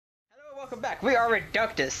Welcome back. We are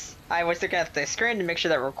Reductus. I was looking at the screen to make sure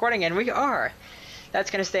that we're recording, and we are.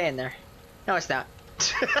 That's gonna stay in there. No, it's not.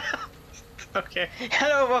 Okay.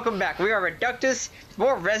 Hello, welcome back. We are Reductus.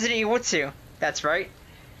 More Resident Evil 2. That's right.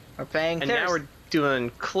 We're playing. And now we're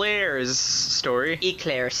doing Claire's story.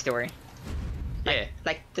 Eclair's story. Yeah.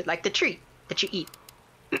 Like the treat that you eat.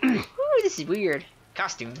 Ooh, this is weird.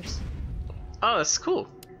 Costumes. Oh, that's cool.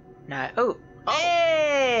 Nah. Oh.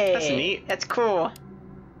 Hey. That's neat. That's cool.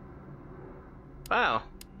 Wow.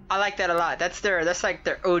 I like that a lot. That's like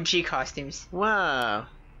their OG costumes. Wow.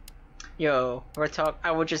 Yo,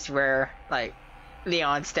 I would just wear like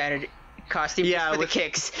Leon's standard costume just for the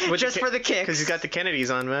kicks. Just for the kicks. Because he's got the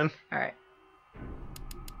Kennedys on, man. Alright.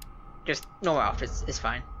 Just normal outfits is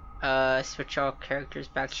fine. Switch all characters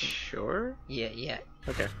back to... Sure? Yeah.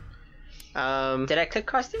 Okay. Did I click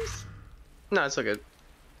costumes? No, it's all good.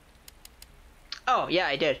 Oh, yeah,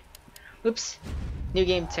 I did. Oops. New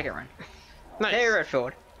game ticket run. Nice. Claire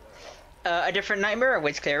Redfield. A different nightmare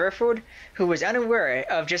awaits Claire Redfield, who was unaware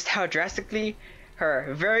of just how drastically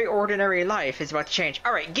her very ordinary life is about to change.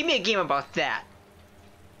 Alright, give me a game about that.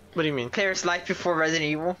 What do you mean? Claire's life before Resident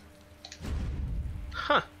Evil.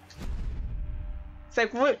 Huh. It's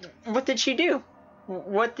like, what did she do?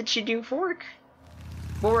 What did she do for work?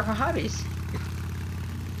 What were her hobbies?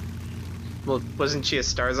 Well, wasn't she a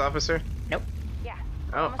STARS officer? Nope. Yeah.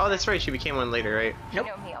 Oh, that's right. She became one later, right? Nope.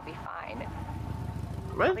 You know me, I'll be fine.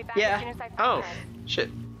 What? I'll be back Yeah. as soon as I find Oh, Red. shit.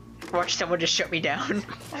 Watch someone just shut me down.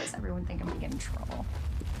 Why does everyone think I'm gonna get in trouble?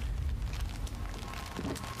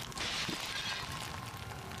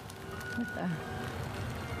 What the?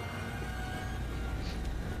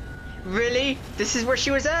 Really? This is where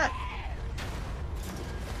she was at?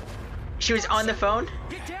 She was on the phone?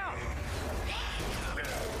 Get down!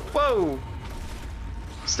 Whoa!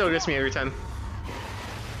 Still gets me every time.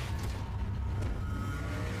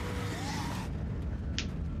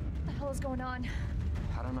 What the hell is going on?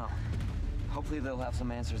 I don't know. Hopefully they'll have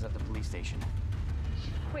some answers at the police station.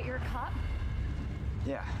 Wait, you're a cop?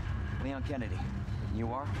 Yeah, Leon Kennedy. You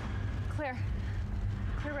are? Claire.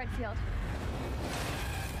 Claire Redfield.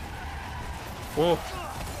 Whoa.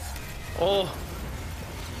 Oh.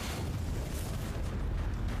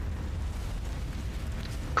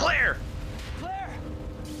 Claire! Claire!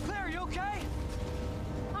 Claire, you okay?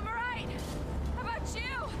 I'm alright! How about you?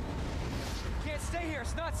 Can't stay here,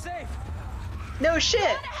 it's not safe. No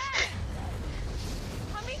shit!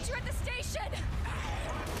 I'll meet you at the station!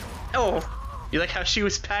 Oh. You like how she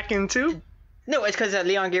was packing too? No, it's because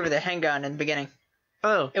Leon gave her the handgun in the beginning.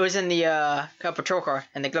 Oh. It was in the patrol car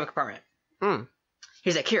in the glove compartment. Hmm.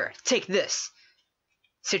 He's like, here, take this.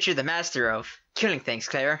 Since you're the master of killing things,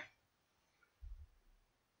 Claire.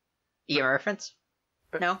 You get my reference?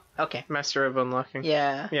 No? Okay. Master of unlocking.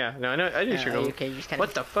 Yeah. Yeah, no, I know. I knew what you're going. Okay, you just kinda...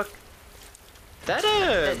 What the fuck? That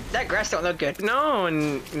That grass don't look good. No,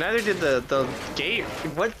 and neither did the gate.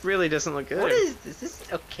 What really doesn't look good? What is this? This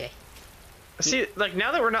is okay. See, like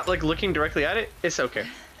now that we're not like looking directly at it, it's okay.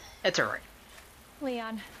 It's alright.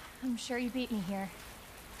 Leon, I'm sure you beat me here.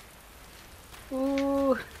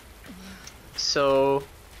 Ooh. So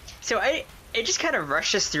It just kind of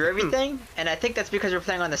rushes through everything, and I think that's because we're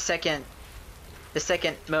playing on the second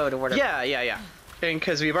mode or whatever. yeah. And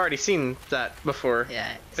because we've already seen that before.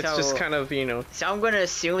 Yeah. It's just kind of, you know. So I'm gonna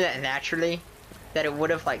assume that naturally, that it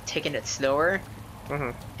would have like taken it slower,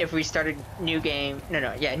 if we started new game.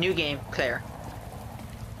 New game Claire.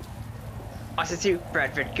 Also too,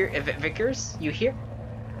 Brad Vickers, you here?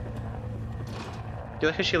 You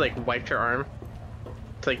like how she like wiped her arm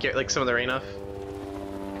to like get like some of the rain off?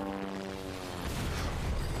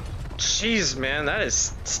 Jeez, man, that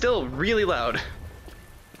is still really loud.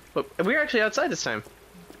 But we're actually outside this time,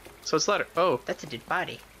 so it's louder. Oh, That's a dead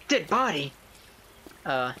body. Dead body.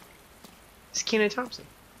 it's Kenan Thompson.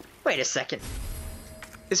 Wait a second.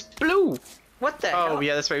 It's blue. What the Oh hell?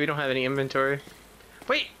 yeah, that's right. We don't have any inventory.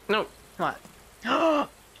 Wait, no. What? Oh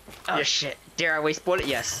Yeah. shit. Dare I waste bullet?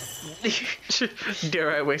 Yes.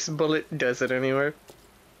 Dare I waste a bullet? Does it anywhere?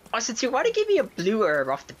 Also too, why'd it give me a blue herb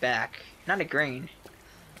off the back? Not a green.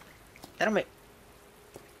 That'll make...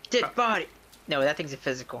 Dead body! No, that thing's a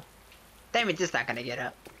physical. That means it's not gonna get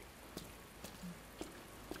up.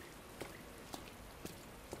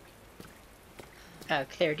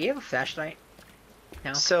 Claire, do you have a flashlight?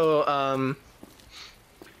 No? So,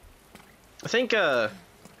 I think,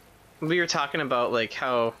 we were talking about, like,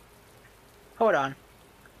 how... Hold on.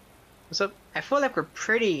 What's up? I feel like we're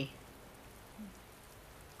pretty...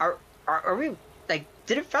 Are we... Like,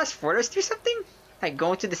 did it fast forward us through something? Like,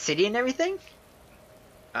 going to the city and everything?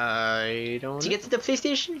 I don't To know. get to the police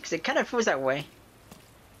station? Because it kind of feels that way.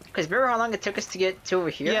 Because remember how long it took us to get to over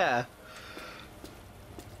here? Yeah.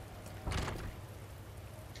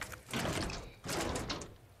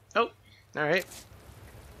 Alright.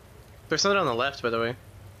 There's something on the left, by the way.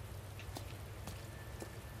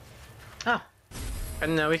 Oh.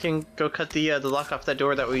 And now we can go cut the lock off that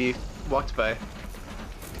door that we walked by.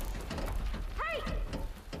 Hey!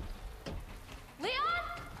 Leon?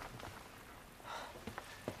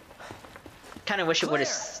 Kind of wish I would have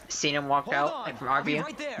seen him walk out like from our view.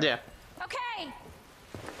 Right there. Yeah. Okay.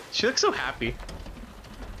 She looks so happy.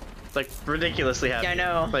 Like, ridiculously happy. Yeah, I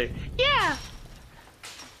know. Like, Yeah.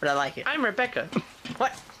 But I like it. I'm Rebecca.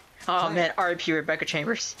 What? Oh man, R.I.P. Rebecca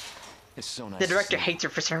Chambers. It's so nice. The director to see. hates her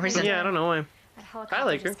for some reason. Yeah, I don't know why. That helicopter I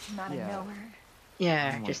like her. just came out of Yeah. nowhere.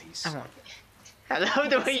 Yeah, I just want these. I want. I love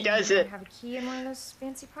the way he does You it. have a key in one of those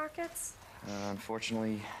fancy pockets?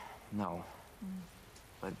 Unfortunately, no.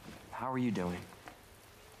 But how are you doing?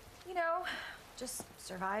 You know, just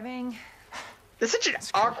surviving. There's such an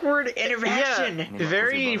awkward interaction. Yeah, Any luck with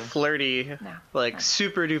very your brother? flirty. No. Like, no.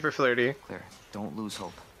 super duper flirty. Claire, don't lose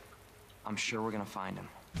hope. I'm sure we're gonna find him.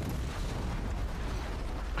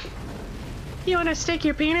 You wanna stick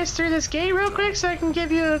your penis through this gate real quick so I can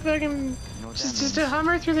give you a fucking... You know what that Just means? a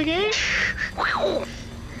Hummer through the gate?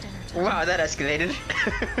 Wow, that escalated.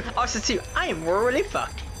 Also, too, I am morally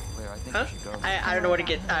fucked. Claire, I think Huh? we should go. I don't know where to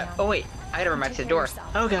get. Oh wait, I gotta remind to the door.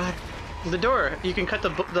 Oh god. The door, you can cut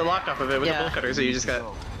the lock off of it with Yeah. the bolt cutter, so you just got...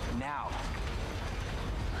 Go. Now.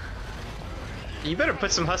 You better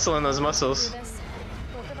put some hustle in those muscles. Do this,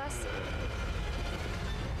 both of us.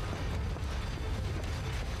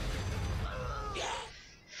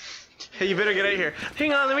 Hey, you better get out of here.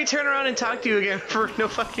 Hang on, let me turn around and talk to you again for no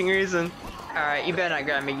fucking reason. Alright, you better not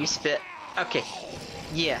grab me, you spit. Okay.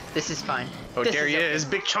 Yeah, this is fine. Oh, This there he okay. is,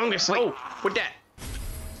 Big Chungus. Oh, what that?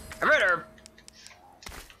 I read her.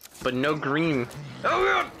 But no green.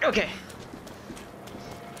 Oh, okay.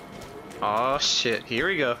 Oh shit, here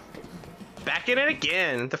we go. Back in it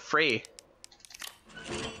again, the fray.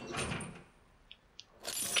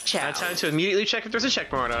 Ciao. Now time to immediately check if there's a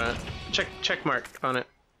check mark on it. Check mark on it.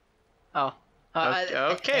 Oh.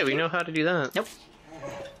 Okay, we know how to do that. Nope.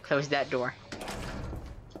 Close that door.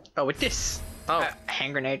 Oh, with this. Oh,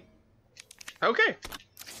 Hand grenade. okay.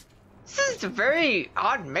 This is a very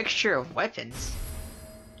odd mixture of weapons.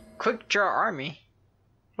 Quick draw army.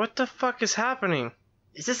 What the fuck is happening?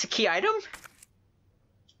 Is this a key item?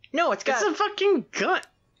 No, it's got. It's a fucking gun.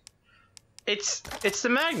 It's the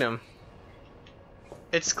Magnum.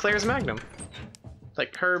 It's Claire's Magnum.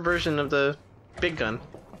 Like her version of the big gun.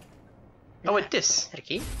 Oh, with this. Is that a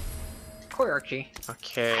key? Core key. I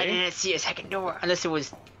Okay. didn't see a second door unless it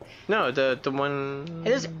was. No, the one. Hey,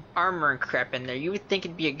 there's armor and crap in there. You would think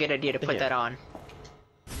it'd be a good idea to put Yeah. that on.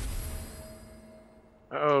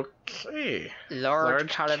 Okay. Large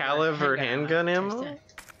caliber handgun ammo?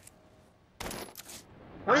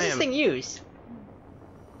 What does I this am- thing use?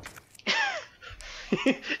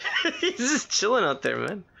 He's just chilling out there,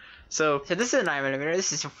 man. So, So this is a 9mm.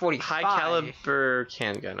 This is a 45. high caliber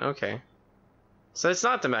handgun. Okay. So it's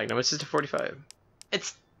not the Magnum. It's just a 45.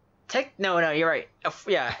 It's no, you're right.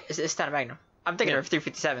 Yeah, it's not a Magnum. I'm thinking Yeah. of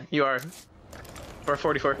 357. You are. Or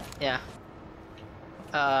 44. Yeah.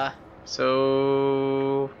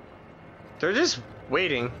 So they're just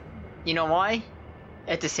waiting. You know why?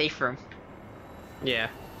 It's a safe room. Yeah.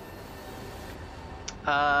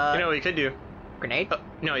 Uh, You know what you could do? grenade? Oh,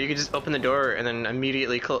 no, you could just open the door and then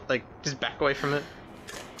immediately like just back away from it.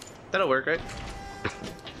 That'll work, right?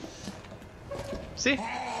 See?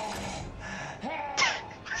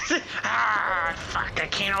 Ah, fuck! I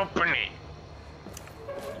can't open it.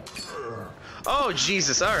 Oh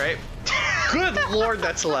Jesus! All right. Good Lord,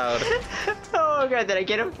 that's loud. Oh god, did I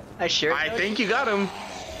get him? I sure. I think you got him.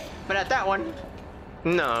 But not that one.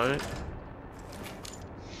 No.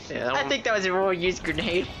 Yeah, that I one. think that was a well-used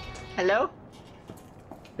grenade. Hello?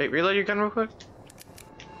 Wait, reload your gun real quick.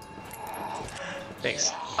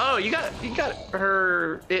 Thanks. Oh, you got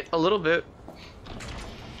her it a little bit.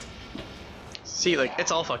 See, like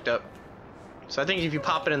it's all fucked up. So I think if you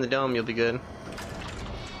pop it in the dome, you'll be good.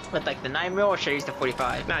 With like the 9mm, or should I use the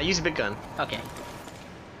 45? Nah, use a big gun. Okay.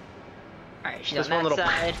 Alright, she's Just on one that little-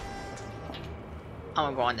 side. I'm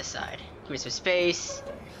gonna go on this side. Give me some space.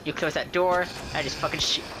 You close that door. I just fucking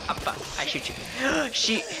shoot. I shoot you.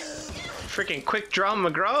 She. Freaking quick draw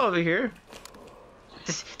McGraw over here.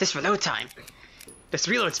 This reload time. This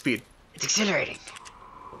reload speed. It's exhilarating.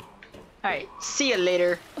 Alright, see you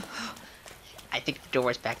later. I think the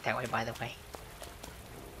door's back that way, by the way.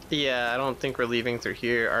 Yeah, I don't think we're leaving through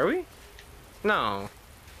here, are we? No.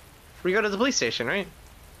 We go to the police station, right?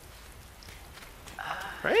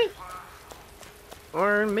 Right?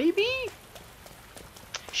 Or maybe?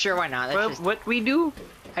 Sure, why not? Let's Well, just, what we do?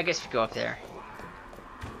 I guess we go up there.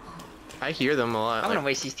 I hear them a lot. I'm gonna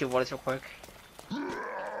waste these 2 bullets real quick.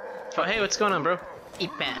 Oh, hey, what's going on, bro?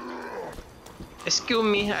 Eat man. Excuse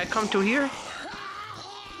me, I come to here.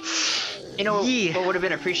 You know Yeah. what would have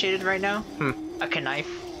been appreciated right now? Hmm. A knife.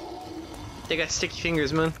 They got sticky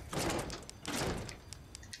fingers, man.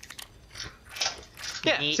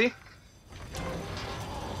 Yeah, Neat. see?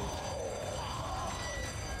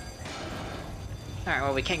 Alright,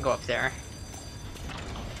 well, we can't go up there.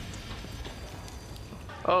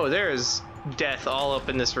 Oh, there's death all up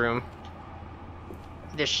in this room.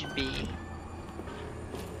 There should be.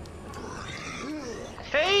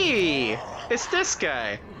 Hey! It's this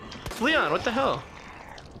guy! Leon, what the hell?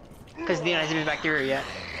 Because Leon hasn't been back here yet.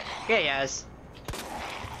 Yeah, he has.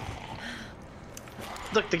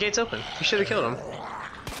 Look, the gate's open. You should have killed him.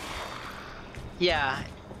 Yeah,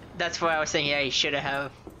 that's why I was saying, yeah, he should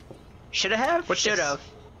have. Should have? What's Should this? have.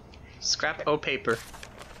 Scrap O paper.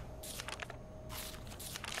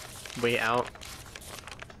 Way out.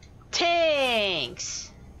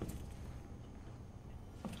 Tanks!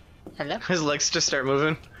 Hello? His legs just start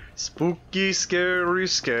moving. Spooky, scary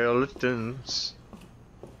skeletons.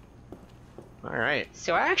 Alright.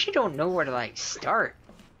 So I actually don't know where to, like, start.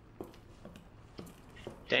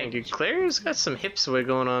 Dang, dude, Claire's got some hip sway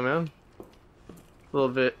going on, man. A little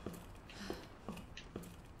bit.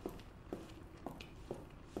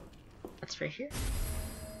 What's right here?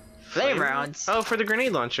 Flame rounds. Oh, for the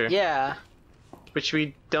grenade launcher. Yeah. Which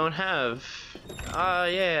we don't have. Ah,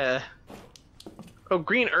 yeah. Oh,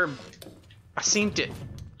 green herb. I seen it.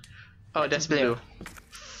 Oh, that's blue.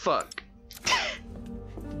 Fuck.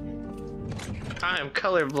 I am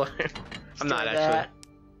colorblind. I'm not Destroy actually. that.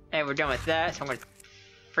 And we're done with that, so I'm gonna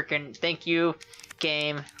freaking thank you,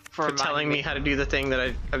 game, for For telling me how to do the thing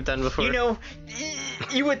that I've done before. You know,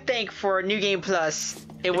 you would think for New Game Plus,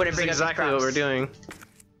 it wouldn't It's bring exactly up what these we're doing.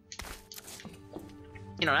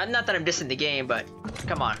 You know, not that I'm dissing the game, but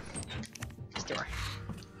come on. Still.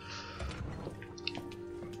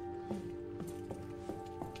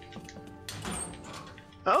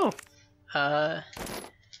 Oh.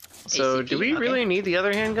 So, ACP, do we okay. really need the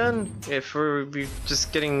other handgun if we're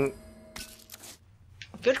just getting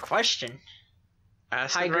Good question.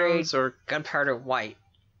 acid High grade rounds, or gunpowder white.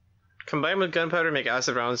 combine with gunpowder, make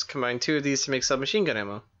acid rounds? Combine 2 of these to make submachine gun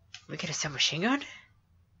ammo. We get a submachine gun?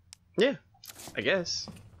 Yeah, I guess.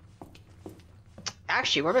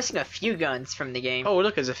 Actually, we're missing a few guns from the game. Oh,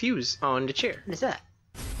 look, there's a fuse on the chair. What is that?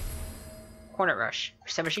 Hornet Rush.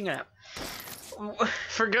 Submachine gun up.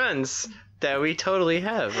 For guns that we totally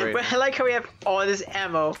have right But I like how we have all this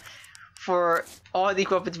ammo for all the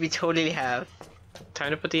weapons we totally have. Time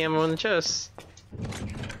to put the ammo in the chest.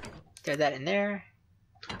 Throw that in there.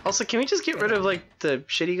 Also, can we just get rid of, like, the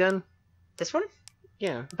shitty gun? This one?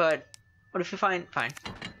 Yeah. But what if we find... Fine.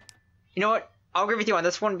 You know what? I'll agree with you on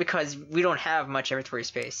this one because we don't have much inventory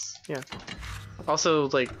space. Yeah. Also,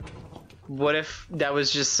 like, what if that was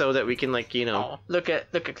just so that we can, like, you know... Oh, look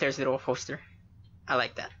at Claire's little poster. I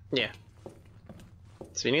like that. Yeah.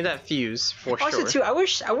 So we need that fuse, for Also, sure. too, I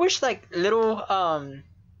wish like little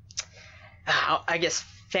I guess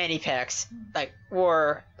fanny packs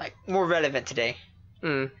were more relevant today.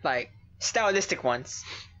 Like stylistic ones.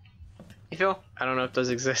 You feel? I don't know if those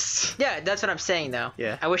exist. Yeah, that's what I'm saying though.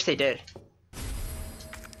 Yeah. I wish they did.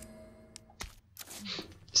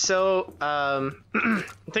 So, I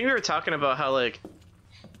think we were talking about how, like,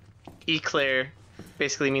 eclair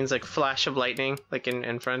basically means, like, flash of lightning, like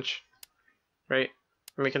in French. Right?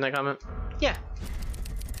 We're making that comment? Yeah.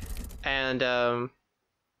 And,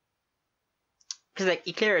 Because like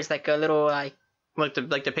eclair is like a little like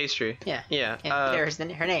the pastry. yeah. Yeah. And Claire is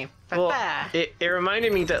her name. Well, Ba-ba. it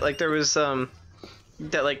reminded me that, like, there was,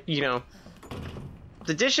 that, like, you know,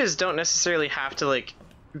 the dishes don't necessarily have to, like,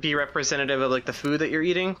 be representative of, like, the food that you're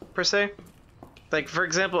eating, per se. Like, for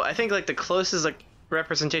example, I think, like, the closest, like,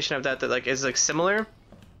 representation of that like, is, like, similar.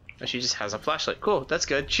 Oh, she just has a flashlight. Cool, that's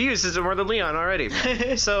good. She uses it more than Leon already.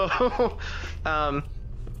 So,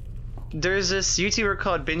 there's this YouTuber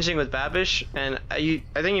called Binging with Babish, and I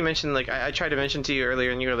think you mentioned, like, I tried to mention to you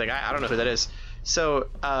earlier, and you were like, I don't know who that is. So,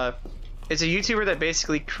 it's a YouTuber that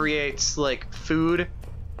basically creates, like, food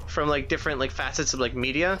from, like, different, like, facets of, like,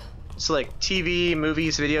 media. So, like, TV,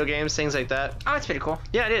 movies, video games, things like that. Oh, it's pretty cool.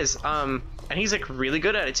 Yeah, it is. And he's, like, really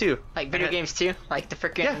good at it, too. Like video games too, like the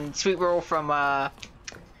freaking Yeah. Sweet Roll from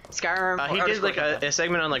Skyrim. He did, like, a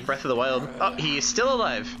segment on, like, Breath of the Wild. Oh, he's still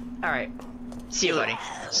alive. All right. See you, buddy.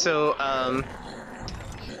 So,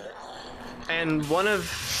 and one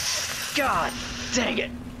of... God dang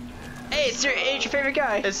it! Hey, it's your favorite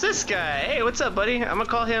guy. It's this guy. Hey, what's up, buddy? I'm gonna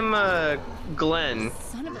call him, Glenn.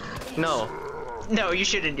 Son of a... No, No, you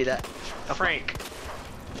shouldn't do that. Frank.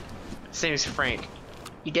 His name's Frank.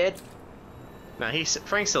 You did? Nah,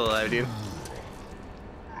 Frank's still alive, dude.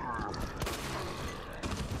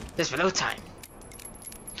 There's no time.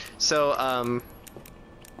 So,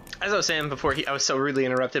 as I was saying before, I was so rudely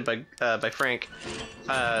interrupted by Frank.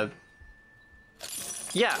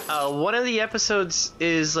 Yeah, one of the episodes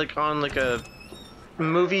is like on like a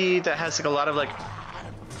movie that has like a lot of like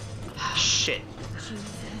shit.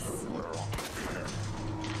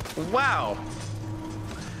 Wow.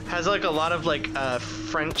 Has like a lot of like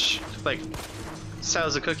French like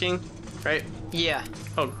styles of cooking, right? Yeah.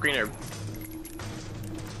 Oh, green herb.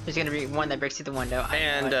 There's gonna be one that breaks through the window.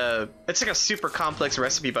 And it's like a super complex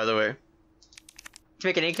recipe, by the way. To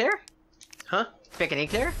make an eclair? Huh? To make an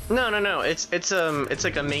eclair? No. It's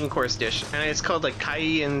like a main course dish, and it's called like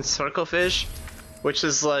kai and circlefish, which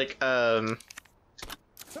is like I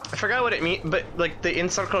forgot what it means, but like the in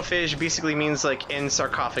circlefish basically means like in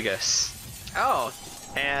sarcophagus. Oh.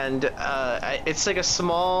 And it's like a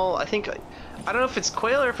small, I don't know if it's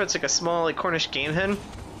quail or if it's like a small like Cornish game hen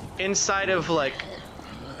inside of like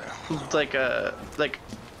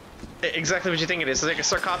exactly what you think it is. It's like a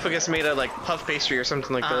sarcophagus made of like puff pastry or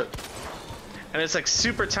something like that. And it's like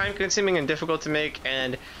super time consuming and difficult to make,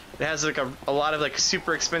 and it has like a lot of like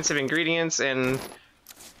super expensive ingredients, and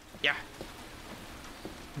yeah.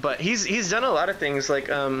 But he's done a lot of things like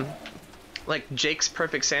Jake's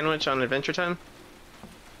Perfect Sandwich on Adventure Time.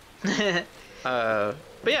 But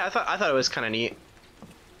yeah, I thought it was kind of neat.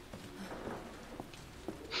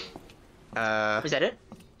 Was that it?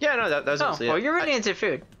 Yeah, no, that was mostly well, it. you're really into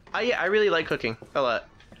food. Yeah, I really like cooking a lot.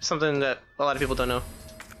 Something that a lot of people don't know.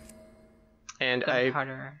 And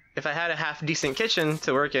if I had a half decent kitchen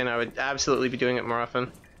to work in, I would absolutely be doing it more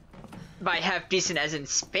often. By half decent as in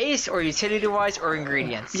space, or utility wise, or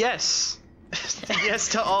ingredients? Yes. Yes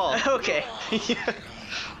to all. Okay. Yeah.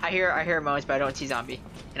 I hear moans, but I don't see zombie,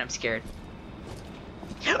 and I'm scared.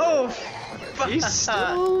 Oh! Fuck. He's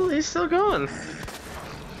still going.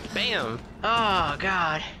 Bam. Oh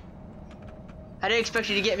god. I didn't expect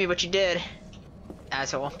you to get me, but you did.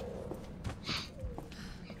 Asshole.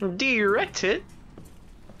 Direct hit.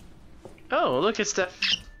 Oh, look, it's the...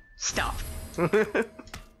 Stop.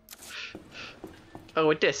 Oh,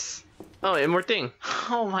 with this. Oh, and more thing.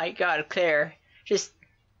 Oh my god, Claire. Just...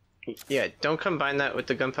 Yeah, don't combine that with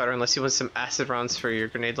the gunpowder unless you want some acid rounds for your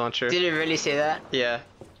grenade launcher. Did it really say that? Yeah.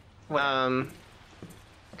 What?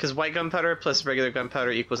 Because white gunpowder plus regular gunpowder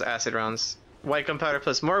equals acid rounds. White gunpowder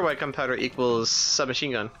plus more white gunpowder equals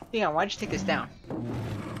submachine gun. Yeah, why'd you take this down?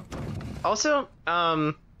 Also,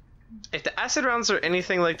 if the acid rounds are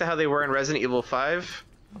anything like how they were in Resident Evil 5,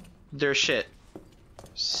 they're shit.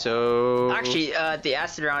 So... Actually, the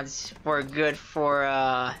acid rounds were good for,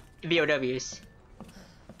 BOWs.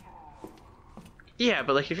 Yeah,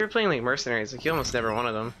 but like if you're playing like mercenaries, like you almost never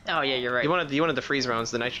wanted them. Oh yeah, you're right. You wanted the freeze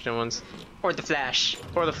rounds, the nitrogen ones. Or the flash.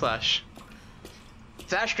 Or the flash.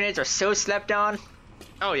 Flash grenades are so slept on.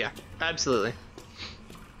 Oh yeah, absolutely.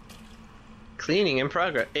 Cleaning in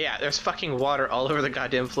progress. Yeah, there's fucking water all over the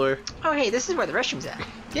goddamn floor. Oh hey, this is where the restroom's at.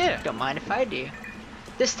 Yeah. Don't mind if I do.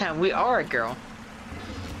 This time we are a girl.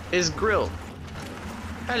 Is grilled.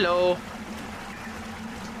 Hello.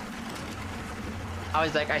 I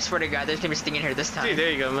was like, I swear to God, there's gonna be something in here this time. Dude, there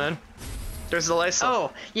you go, man. There's the Lysol.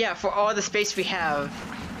 Oh, yeah, for all the space we have.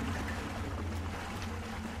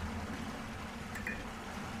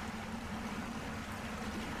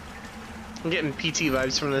 I'm getting PT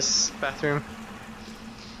vibes from this bathroom.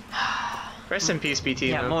 Rest in peace, PT.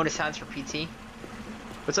 Yeah, man. moment of silence for PT.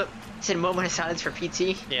 What's up? I said moment of silence for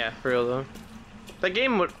PT. Yeah, for real though. That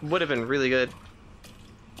game would have been really good.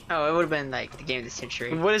 Oh, it would have been like the game of the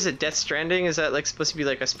century. What is it? Death Stranding? Is that like supposed to be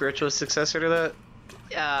like a spiritual successor to that?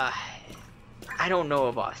 I don't know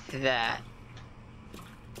about that.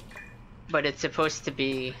 But it's supposed to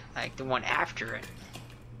be like the one after it.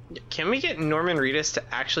 Can we get Norman Reedus to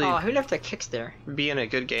actually Oh, who left the kicks there? be in a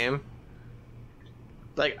good game?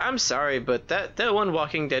 Like, I'm sorry, but that one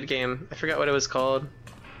Walking Dead game, I forgot what it was called.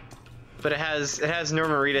 But it has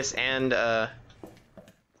Norman Reedus and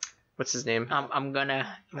what's his name? I'm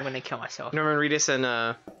gonna kill myself. Norman Reedus and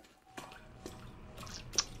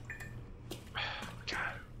God.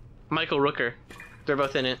 Michael Rooker. They're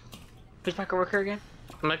both in it. Who's Michael Rooker again?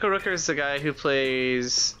 Michael Rooker is the guy who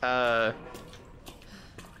plays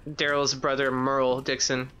Daryl's brother Merle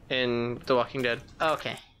Dixon in The Walking Dead. Oh,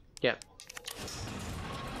 okay. Yep.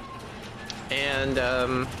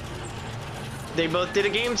 And they both did a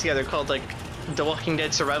game together called like The Walking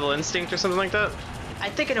Dead Survival Instinct or something like that. I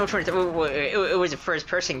think I know which one it was a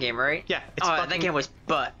first-person game, right? Yeah, it's that game was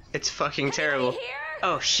butt. It's fucking terrible.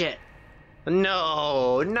 Oh shit.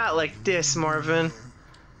 No, not like this, Marvin.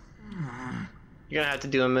 You're gonna have to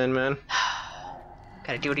do them in, man.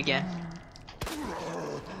 Gotta do it again.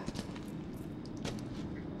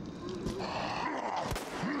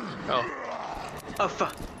 Oh. Oh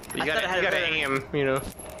fuck. You I gotta, thought I had you a gotta better- aim, you know.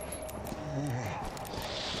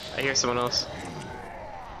 I hear someone else.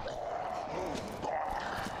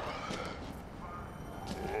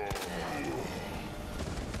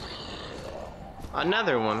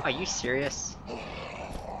 Another one. Are you serious?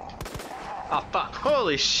 Oh fuck.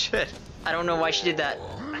 Holy shit. I don't know why she did that.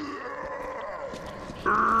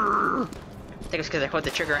 I think it's because I caught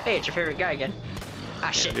the trigger. Hey, it's your favorite guy again. Ah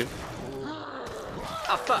Yeah, shit. dude.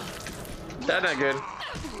 Oh fuck. That's not good.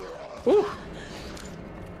 Woo.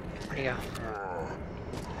 Where'd he go?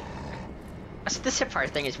 This hip fire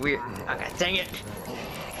thing is weird. Oh god dang it.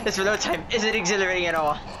 This reload time isn't exhilarating at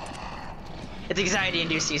all. It's anxiety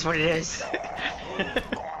inducing is what it is.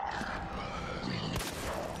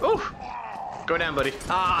 Ooh. Go down, buddy.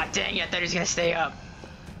 Ah dang it, I thought he was gonna stay up.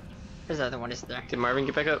 There's the other one, is there? Did Marvin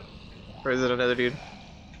get back up? Or is it another dude?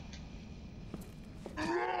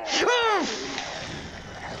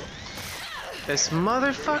 This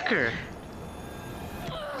motherfucker.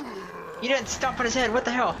 You didn't stomp on his head, what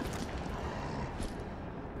the hell?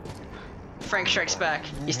 Frank strikes back.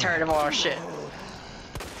 He's tired of all our shit.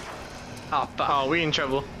 Oh fuck. Oh, we in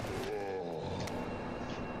trouble.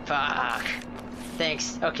 Fuck.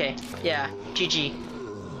 Thanks. Okay. Yeah. GG.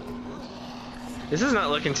 This is not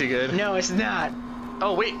looking too good. No, it's not.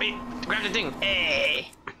 Oh, wait. Grab the thing. Hey.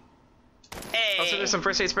 Hey. Also, there's some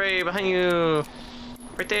first aid spray behind you.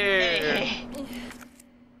 Right there. Hey.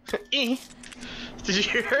 Eh. Did you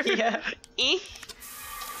hear it? Yeah.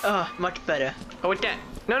 Oh, much better. Oh, with that.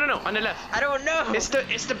 No, on the left. I don't know. It's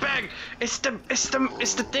the bag. It's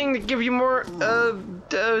the thing that give you more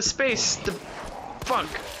space. The fuck.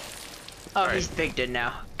 Oh, Alright. he's big dude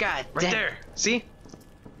now. God Right damn. there. See?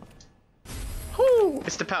 Whoo!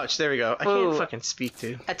 It's the pouch. There we go. I Ooh. can't fucking speak,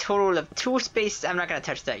 dude. A total of 2 space. I'm not gonna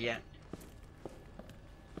touch that yet.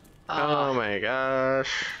 Oh my gosh.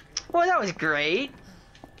 Well, that was great.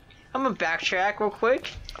 I'm gonna backtrack real quick.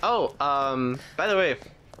 Oh, by the way,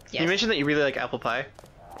 Yes. you mentioned that you really like apple pie.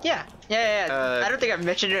 Yeah. I don't think I've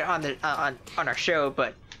mentioned it on the on our show,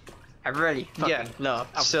 but I really fucking love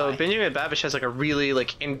apple So pie. Benjamin Babish has like a really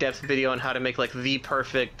like in-depth video on how to make like the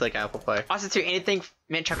perfect like apple pie. Also, too, anything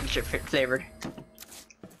mint chocolate chip flavored. I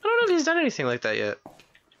don't know if he's done anything like that yet.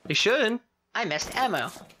 He should. I missed ammo.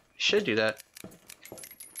 He should do that.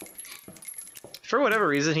 For whatever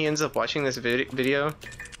reason, he ends up watching this video.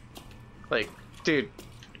 Like, dude,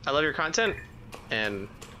 I love your content, and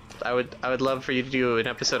I would love for you to do an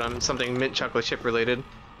episode on something mint chocolate chip related.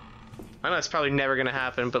 I know it's probably never gonna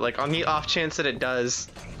happen, but like on the off chance that it does.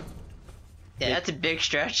 Yeah, that's a big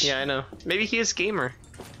stretch. Yeah, I know. Maybe he is gamer.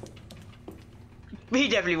 He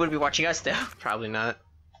definitely would be watching us, though. Probably not.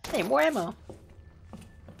 Hey, more ammo.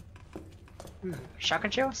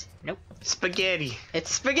 Shotgun shells? Nope. Spaghetti.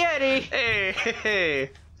 It's spaghetti!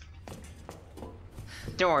 Hey.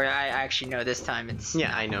 Don't worry, I actually know this time it's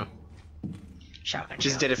Yeah, I know. shotgun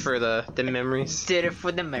Just shells. did it for the memories. Did it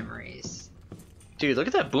for the memories. Dude, look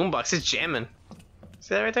at that boombox. It's jamming.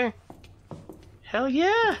 See that right there? Hell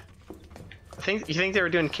yeah. You think they were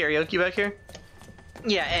doing karaoke back here?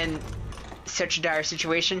 Yeah, and such a dire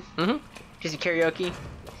situation. Mm-hmm. Just karaoke.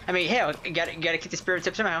 I mean, hell, you gotta keep the spirits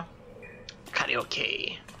up somehow.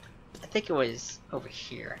 Karaoke. I think it was over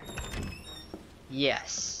here.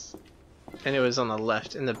 Yes. And it was on the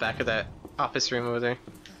left, in the back of that office room over there.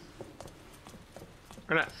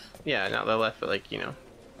 Or not, yeah, not the left, but like, you know,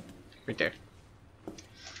 right there.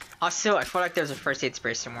 Also, I feel like there's a first aid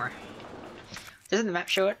spray somewhere. Doesn't the map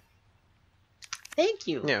show it? Thank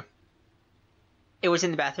you. Yeah. It was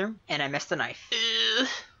in the bathroom, and I missed the knife.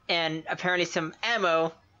 And apparently some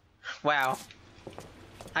ammo. Wow.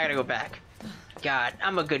 I gotta go back. God,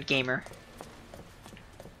 I'm a good gamer.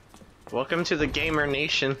 Welcome to the gamer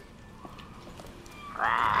nation.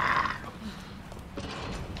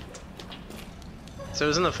 So it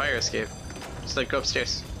was in the fire escape. Just like go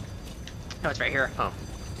upstairs. No, it's right here. Oh.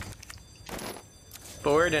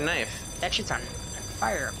 But where did knife? That shit's on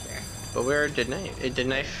fire up there. But where did knife? The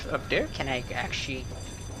knife up there? Can I actually...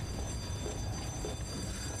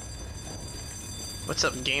 What's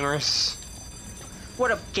up, gamers?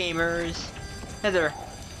 What up, gamers? Heather.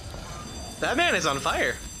 That man is on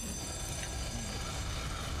fire.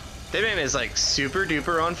 That man is like super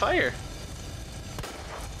duper on fire.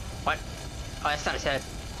 What? Oh, that's not his head.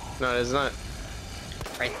 No, it is not.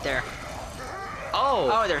 Right there. Oh,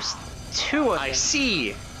 Oh, there's 2 of them. I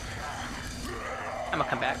see. I'm gonna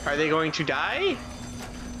come back. Are they going to die?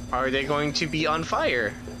 Are they going to be on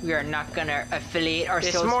fire? We are not gonna affiliate It's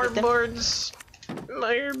ourselves more with them. boards.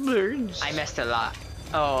 Firebirds. I missed a lot.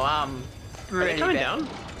 Oh, Are really they coming bad. down?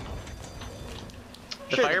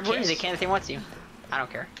 The Sure, fire boys? They can if they want to. I don't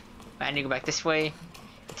care. I need to go back this way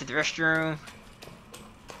to the restroom.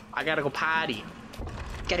 I gotta go potty.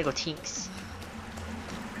 Gotta go tinks.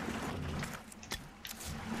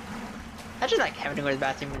 I just like having to go to the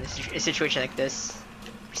bathroom in a situation like this.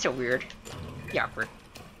 It's so weird. Yeah, awkward.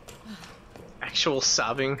 Actual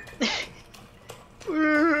sobbing.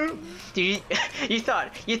 Dude, you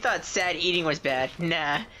thought sad eating was bad.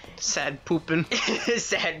 Nah. Sad pooping.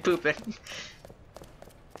 Sad pooping.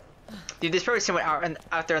 Dude, there's probably someone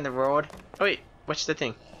out there in the world. Oh wait, watch the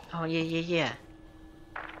thing. Oh yeah.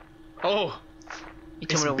 Oh, You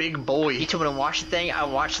this told me to, big boy. you told me to watch the thing. I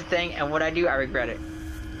watched the thing, and what I do, I regret it.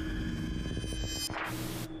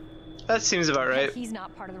 That seems about right. He's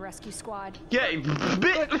not part of the rescue squad. Yeah,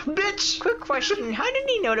 bitch. Quick question: how did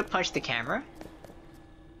he know to punch the camera?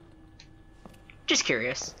 Just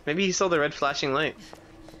curious. Maybe he saw the red flashing light,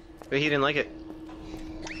 but he didn't like it.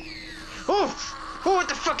 Oh, Oh, what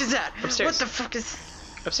the fuck is that? Upstairs. What the fuck is?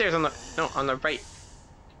 upstairs on the right.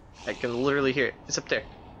 I can literally hear it. It's up there.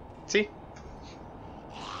 See?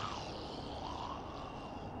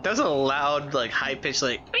 That was a loud, like high pitched,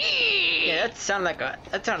 like. Yeah, that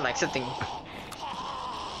sounded like something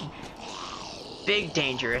big,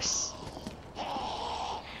 dangerous.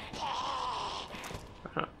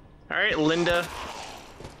 All right, Linda.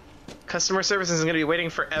 Customer service isn't gonna be waiting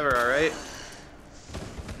forever. All right,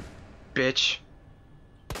 bitch.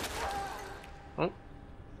 Oh.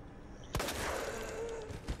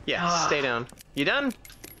 Yeah, stay down. You done?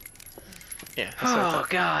 Yeah. That's what I Oh thought.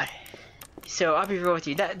 god. So I'll be real with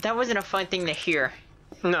you. That wasn't a fun thing to hear.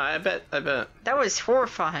 No, I bet. That was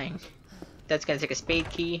horrifying. That's gonna take a spade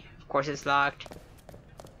key. Of course it's locked.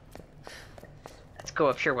 Let's go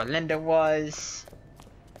up here where Linda was.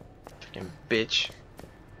 Fucking bitch.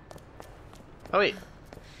 Oh wait,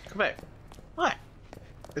 go back. What?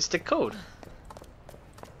 It's the code.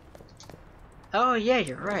 Oh yeah,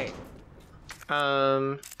 you're right.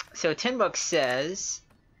 So $10 says,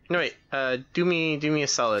 No wait. Do me a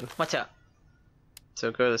solid. what's up?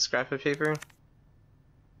 So go to the scrap of paper.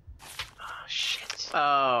 Oh shit.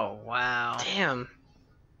 Oh wow. Damn.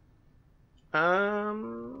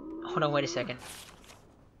 Hold on, wait a second.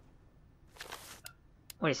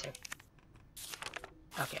 Wait a second.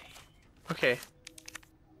 Okay. Okay.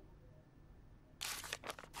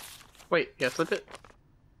 Wait, yeah, flip it.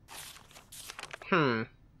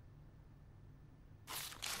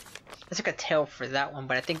 There's like a tail for that one,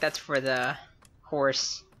 but I think that's for the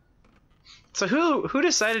horse. So who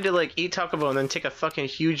decided to like eat Taco Bell and then take a fucking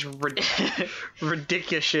huge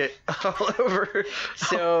ridiculous shit all over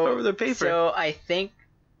all over the paper? So I think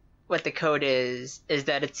what the code is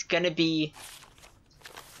that it's gonna be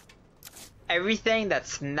everything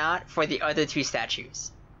that's not for the other two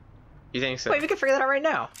statues. You think so? Wait, we can figure that out right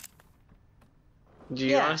now. Do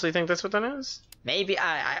you yeah. honestly think that's what that is? Maybe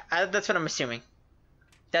I that's what I'm assuming.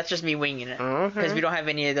 That's just me winging it Okay. because we don't have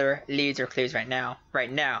any other leads or clues right now.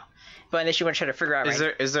 But unless you want to try to figure out,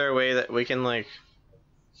 Is there a way that we can like,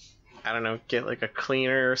 I don't know, get like a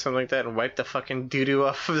cleaner or something like that and wipe the fucking doo doo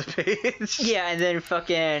off of the page? Yeah, and then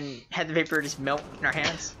fucking have the paper just melt in our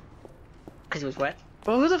hands because it was wet.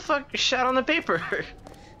 Well, who the fuck shot on the paper?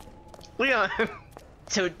 Leon.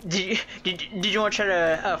 So did you want to try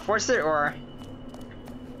to force it or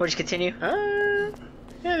we'll just continue? Yeah,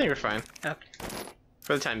 I think we're fine Okay.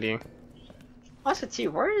 for the time being. Also,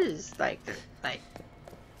 too, where is like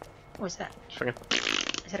what was that? Fucking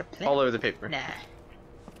Is that a plane? all over the paper. Nah.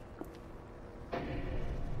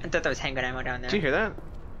 I thought that was handgun ammo down there. Did you hear that?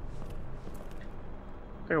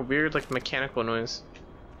 Like a weird, like mechanical noise.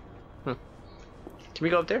 Can we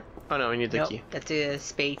go up there? Oh no, we need the Nope, key. that's a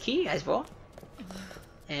spade key as well.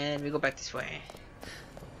 And we go back this way.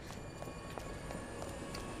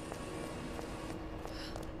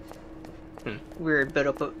 Weird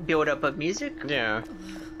build up of music. Yeah.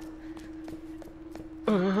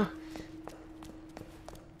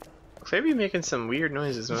 Claire be making some weird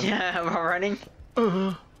noises, man. Yeah, while running.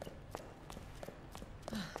 Oh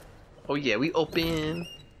yeah, we open.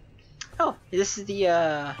 Oh, this is the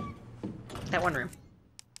that one room.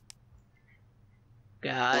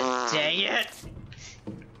 God dang it!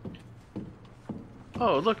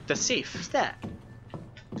 Oh look, the safe. What's that?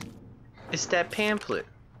 It's that pamphlet.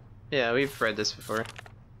 Yeah, we've read this before.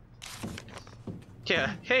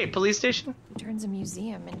 Yeah. Hey, police station. Who turns a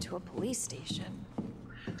museum into a police station?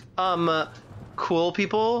 Cool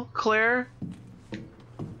people, Claire.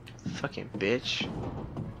 Fucking bitch.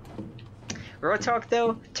 Real talk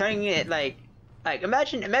though, turning it like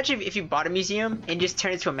imagine if you bought a museum and just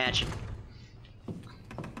turned it to a mansion.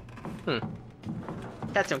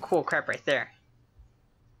 That's some cool crap right there.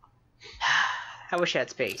 I wish I had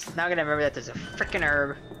space. Now I'm gonna remember that there's a freaking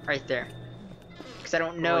herb right there. Because I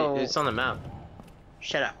don't know. Wait, it's on the map.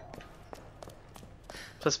 Shut up.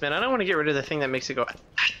 Plus, man, I don't want to get rid of the thing that makes it go.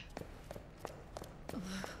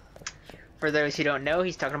 For those who don't know,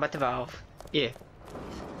 he's talking about the valve. Yeah.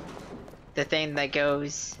 The thing that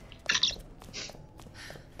goes.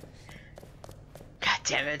 God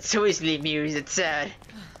damn it, it's so easily amused, it's sad.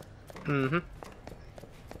 Mm-hmm.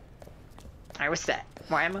 Alright, what's that?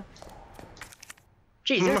 More ammo?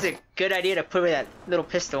 Jeez, that's a good idea to put with that little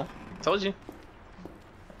pistol. Told you.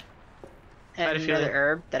 And How'd you another feel?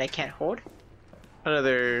 herb that I can't hold.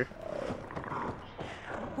 Another.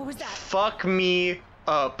 What was that? Fuck me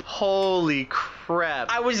up. Holy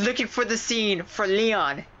crap. I was looking for the scene for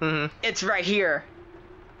Leon. Mm-hmm. It's right here.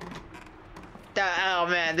 Oh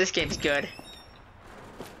man, this game's good.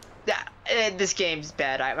 This game's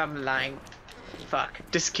bad. I'm lying. Fuck.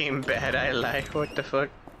 This game bad, I lie. What the fuck?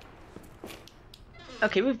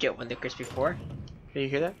 Okay, we've dealt with Lucas before. Can you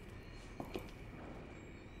hear that?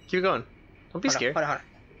 Keep going. Don't be scared. Hold on.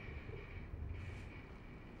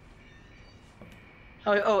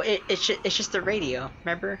 It's just the radio,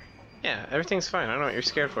 remember? Yeah, everything's fine. I don't know what you're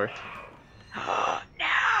scared for. Oh,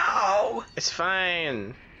 no! It's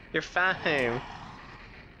fine. You're fine.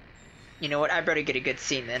 You know what? I better get a good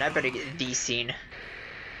scene then. I better get the scene.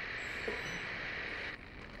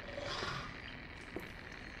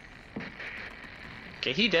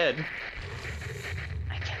 Okay, he dead.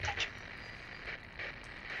 I can't touch him.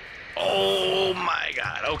 Oh my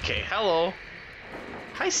god. Okay, hello.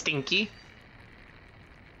 Hi, Stinky.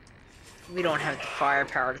 We don't have the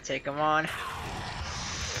firepower to take him on.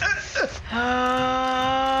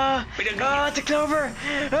 It's a clover!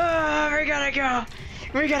 We gotta go!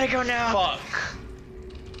 We gotta go now! Fuck.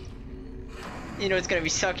 You know it's gonna be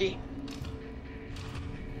sucky?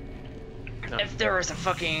 No. If there was a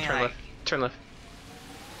fucking... Turn left. Turn left.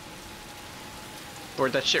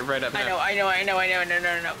 Board that shit right up now. I know,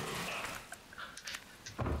 no.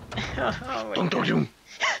 Oh my God.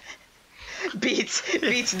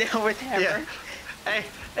 Beats down with hammer. Yeah.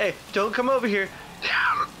 Hey, don't come over here.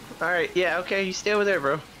 Alright, yeah, okay, you stay over there,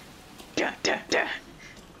 bro. Duh.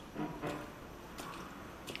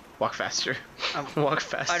 Walk faster. Walk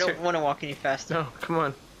faster. I don't want to walk any faster. No, come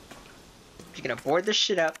on. You're gonna board this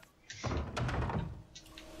shit up.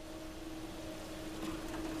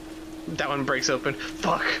 That one breaks open.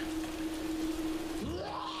 Fuck.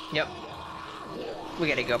 Yep. We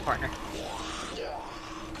gotta go, partner.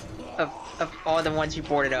 Of all the ones you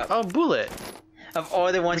boarded up. Oh, bullet. Of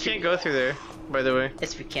all the We ones can't go through there, by the way.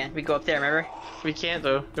 Yes, we can. We go up there, remember? We can't,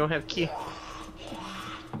 though. We don't have key.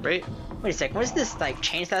 Right? Wait a sec. Was this, like,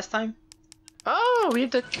 changed last time? Oh, we have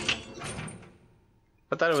to...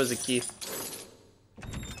 I thought it was a key.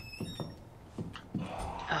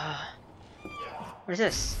 What is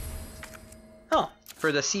this? Oh.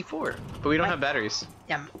 For the C4. But we don't What? have batteries.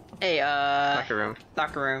 Yeah. Hey, Locker room.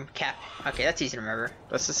 Locker room. Cap. Okay, that's easy to remember.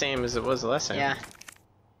 That's the same as it was the last time. Yeah.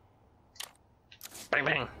 Bang,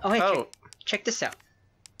 bang. Oh, hey, Oh, check this out.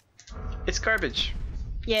 it's garbage.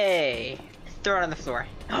 Yay. Throw it on the floor.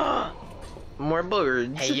 More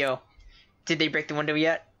birds. Hey, yo. Did they break the window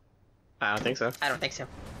yet? I don't think so. I don't think so.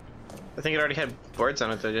 I think it already had boards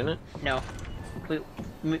on it, though, didn't it? No. We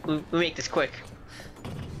make this quick.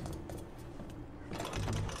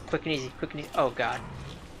 Quick and easy. Oh, God.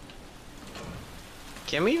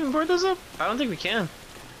 Can we even board those up? I don't think we can.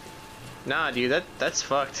 Nah, dude, that's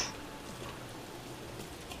fucked.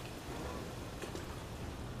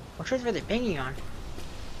 Which ones were they banging on?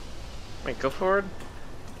 Wait, go forward.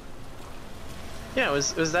 Yeah, it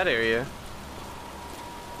was that area.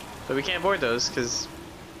 But we can't board those, because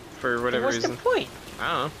for whatever What's reason. the point?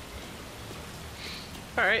 I don't know.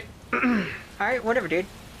 Alright. Alright, whatever, dude.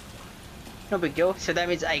 No big deal. So that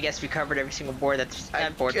means I guess we covered every single board that's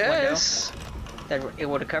that board Yes. window that we're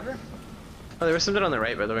able to cover. Oh, there was something on the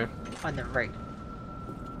right, by the way. On the right.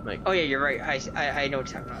 Like, Oh yeah, you're right. I know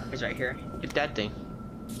what you're talking about. It's right here. it's that thing.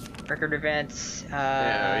 Record events.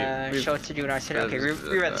 Yeah, Show us to do in our city. Okay,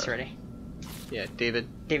 we read this already. Yeah, David.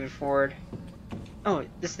 David Ford. Oh,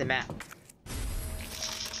 this is the map.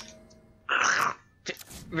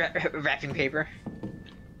 Wrapping paper.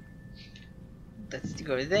 Let's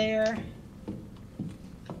go there.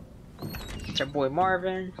 It's our boy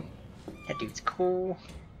Marvin. That dude's cool.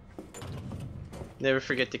 Never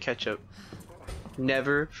forget the ketchup.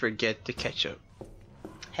 Never forget the ketchup.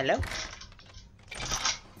 Hello?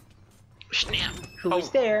 Snap. Who's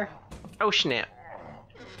there? Oh, snap.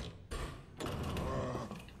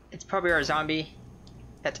 It's probably our zombie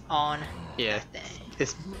that's on Yeah, that thing.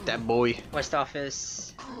 it's that boy. West Office.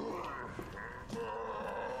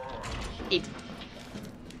 Eat.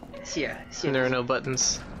 See ya. See ya. There are no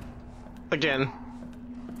buttons. Again.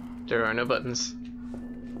 There are no buttons.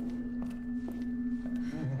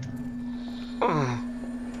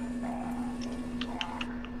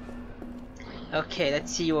 Okay,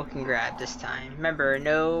 let's see what we can grab this time. Remember,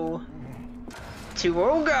 no...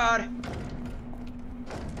 Oh god!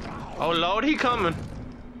 Oh lord, he coming.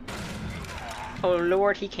 Oh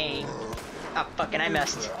lord, he came. Oh fucking, I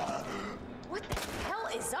missed. What the hell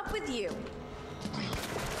is up with you?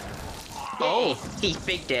 Oh! He's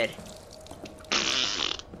big dead.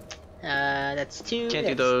 That's 2, Can't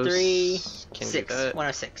do that's those. 3, Can't 6. do that.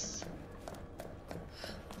 106.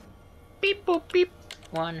 Beep boop beep.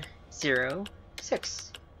 1, 0,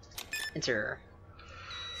 6. Enter.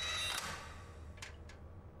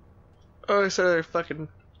 Oh, it's another fucking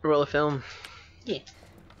roll of film. Yeah.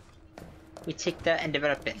 We take that and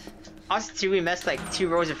develop it. Also, too, we missed like 2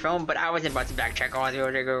 rows of film, but I wasn't about to backtrack all the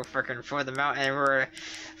way to go freaking throw them out, and we're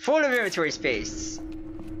full of inventory space.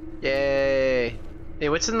 Yay! Hey,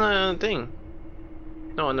 what's in the thing?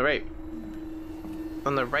 No, on the right.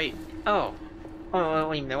 On the right. Oh. Oh,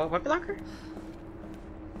 wait a minute, what weapon locker?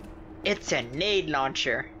 It's a nade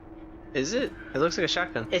launcher. Is it? It looks like a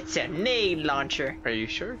shotgun. It's a nade launcher. Are you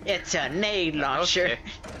sure? It's a nade launcher. Okay.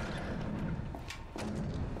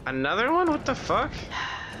 Another one? What the fuck?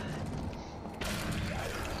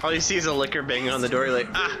 All you see is a liquor banging on the door. You're like,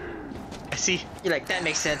 ah! I see. You're like, that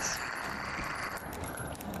makes sense.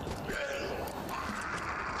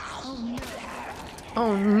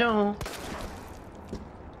 Oh no!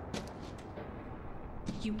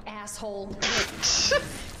 You asshole.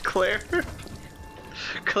 Claire.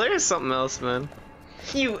 Claire is something else, man.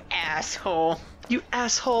 You asshole. You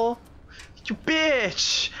asshole! You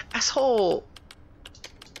bitch! Asshole!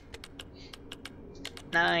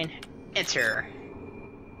 9. Enter.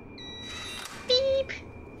 Beep.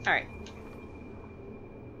 Alright.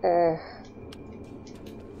 Oh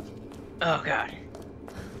god.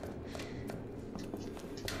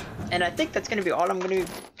 And I think that's gonna be all I'm gonna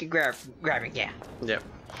be grabbing, yeah. Yep.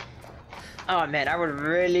 Oh man, I would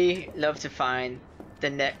really love to find the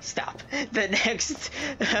next the next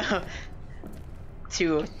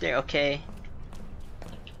 2, 3, okay.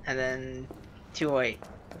 And then 208.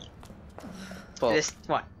 Well, This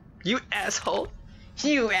what? you asshole!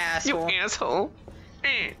 You asshole. You asshole!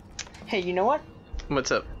 Hey, you know what?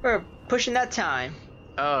 What's up? We're pushing that time.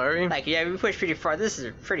 Oh, are we? Like, yeah, we pushed pretty far. This is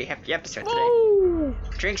a pretty hefty episode today. Woo!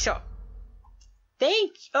 Drink so.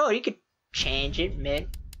 Oh, you could change it mid.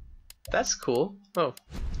 That's cool. Oh.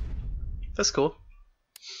 That's cool.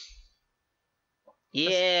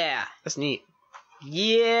 Yeah. That's neat.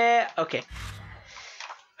 Yeah. Okay.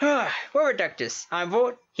 We're Reductus. I'm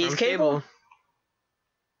Volt. He's I'm Cable.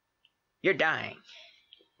 You're dying.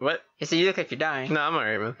 What? Yeah, so you look like you're dying. No, I'm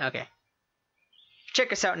alright, man. Okay.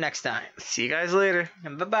 Check us out next time. See you guys later.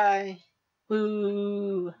 Bye bye.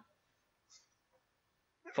 Woo.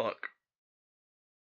 Fuck.